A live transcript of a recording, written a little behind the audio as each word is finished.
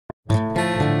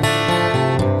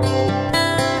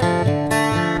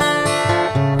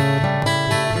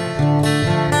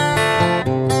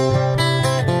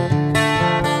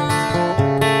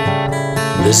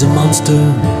There's a monster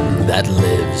that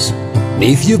lives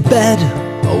neath your bed,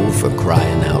 oh, for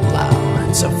crying out loud.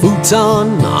 It's a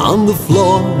futon on the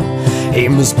floor, he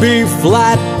must be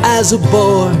flat as a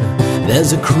board.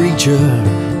 There's a creature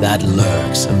that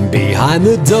lurks behind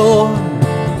the door.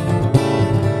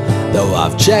 Though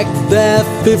I've checked there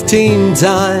 15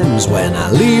 times, when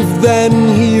I leave then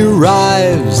he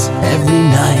arrives every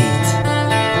night.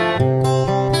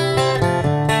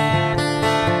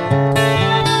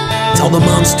 Tell the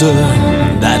monster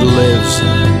that lives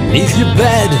beneath your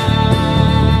bed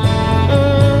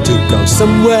to go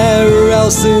somewhere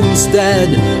else instead,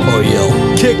 or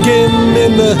you'll kick him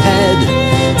in the head.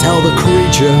 Tell the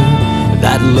creature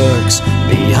that lurks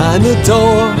behind the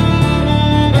door,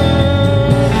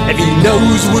 if he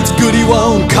knows what's good he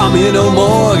won't come here no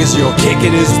more, 'cause you're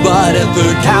kicking his butt at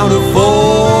the count of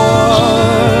 4.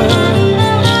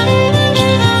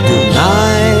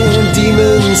 Goodnight,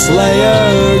 Demon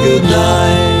Slayer, good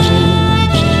night.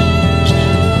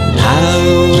 Now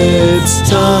it's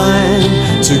time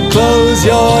to close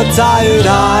your tired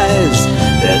eyes.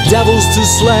 They're devils to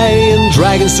slay and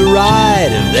dragons to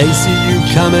ride. If they see you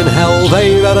coming, hell,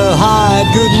 they better hide.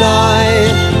 Good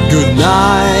night, good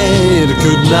night,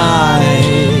 good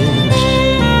night.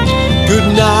 Good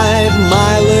night,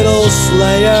 my little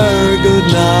slayer, good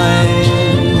night.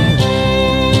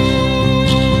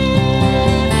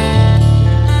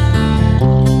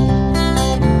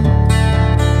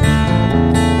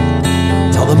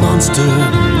 Tell the monster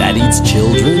that eats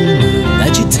children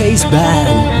that you taste bad,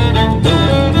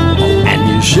 and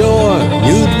you're sure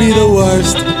you'd be the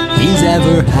worst he's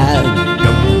ever had.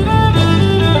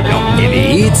 If he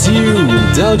eats you,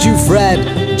 don't you fret,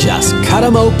 just cut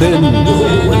him open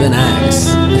with an axe.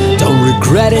 Don't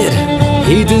regret it,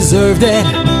 he deserved it,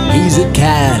 he's a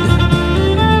cad.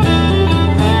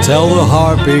 Tell the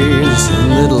harpies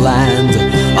that land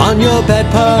on your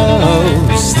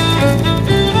bedpost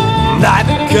that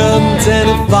come 10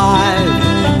 to 5,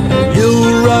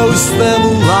 you'll roast them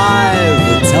alive.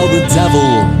 Tell the devil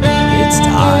it's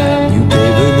time you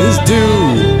gave him his due.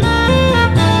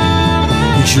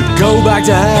 He should go back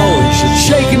to hell, he should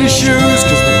shake in his shoes,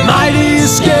 'cause the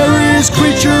mightiest, scariest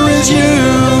creature is you.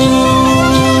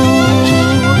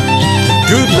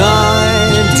 Good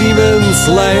night, Demon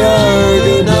Slayer,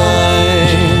 good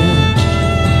night.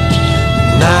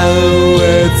 Now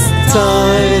it's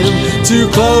time to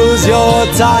close your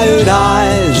tired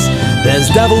eyes. There's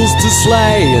devils to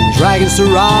slay and dragons to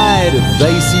ride. If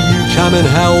they see you coming,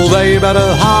 hell, they better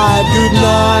hide. Good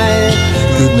night,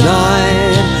 good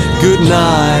night, good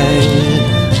night.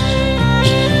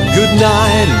 Good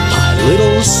night, my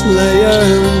little slayer,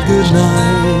 good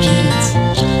night.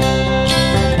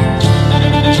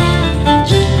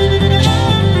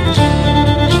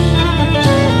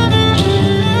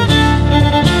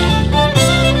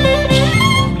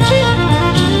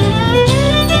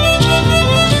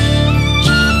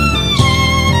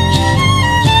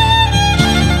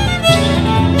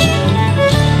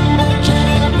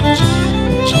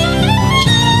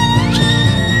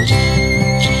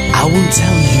 I won't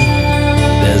tell you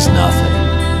there's nothing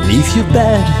beneath your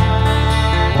bed.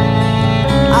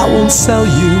 I won't sell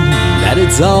you that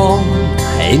it's all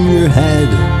in your head.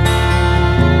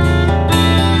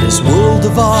 This world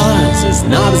of ours is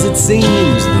not as it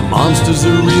seems. The monsters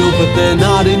are real, but they're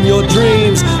not in your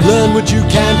dreams. Learn what you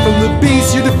can from the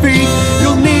beast you defeat.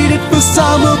 You'll need it for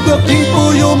some of the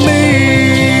people you'll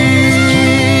meet.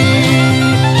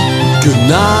 Good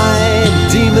night,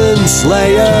 Demon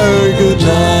Slayer, good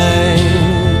night.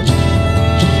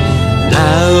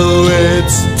 Now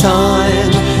it's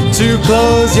time to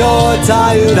close your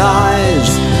tired eyes.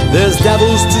 There's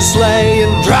devils to slay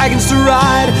and dragons to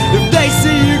ride. If